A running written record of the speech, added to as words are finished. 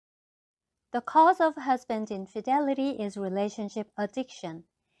The cause of husband infidelity is relationship addiction.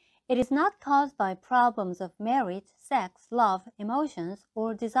 It is not caused by problems of marriage, sex, love, emotions,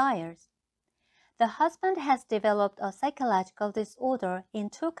 or desires. The husband has developed a psychological disorder in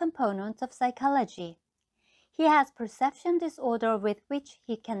two components of psychology. He has perception disorder with which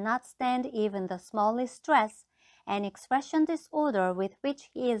he cannot stand even the smallest stress, and expression disorder with which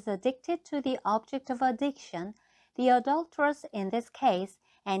he is addicted to the object of addiction, the adulteress in this case,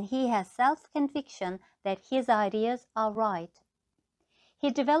 and he has self-conviction that his ideas are right. He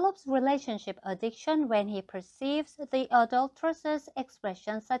develops relationship addiction when he perceives the adulteress's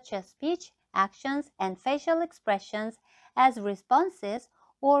expressions such as speech, actions, and facial expressions as responses,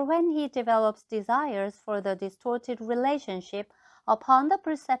 or when he develops desires for the distorted relationship upon the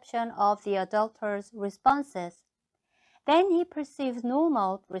perception of the adulterer's responses. Then he perceives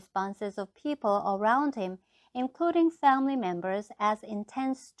normal responses of people around him, including family members, as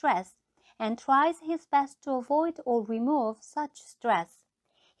intense stress, and tries his best to avoid or remove such stress.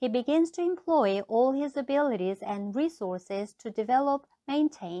 He begins to employ all his abilities and resources to develop,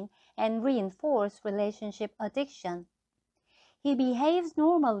 maintain, and reinforce relationship addiction. He behaves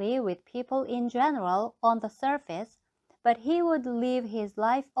normally with people in general on the surface, but he would live his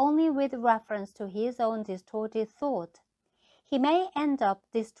life only with reference to his own distorted thought. He may end up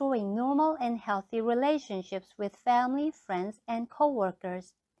destroying normal and healthy relationships with family, friends, and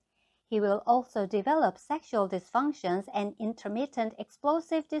co-workers. He will also develop sexual dysfunctions and intermittent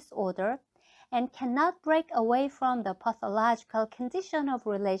explosive disorder and cannot break away from the pathological condition of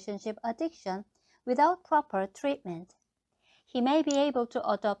relationship addiction without proper treatment. He may be able to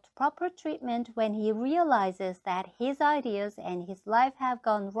adopt proper treatment when he realizes that his ideas and his life have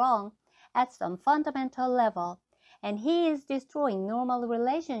gone wrong at some fundamental level, and he is destroying normal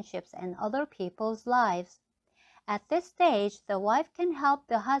relationships and other people's lives. At this stage, the wife can help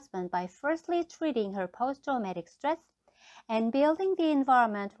the husband by firstly treating her post-traumatic stress and building the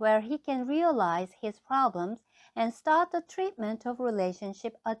environment where he can realize his problems and start the treatment of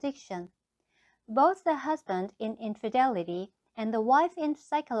relationship addiction. Both the husband in infidelity and the wife in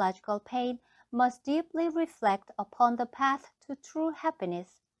psychological pain must deeply reflect upon the path to true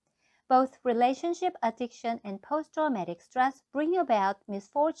happiness. Both relationship addiction and post-traumatic stress bring about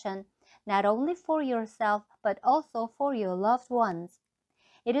misfortune not only for yourself but also for your loved ones.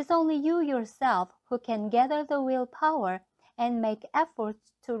 It is only you yourself who can gather the willpower and make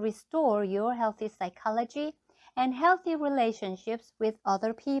efforts to restore your healthy psychology and healthy relationships with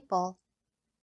other people.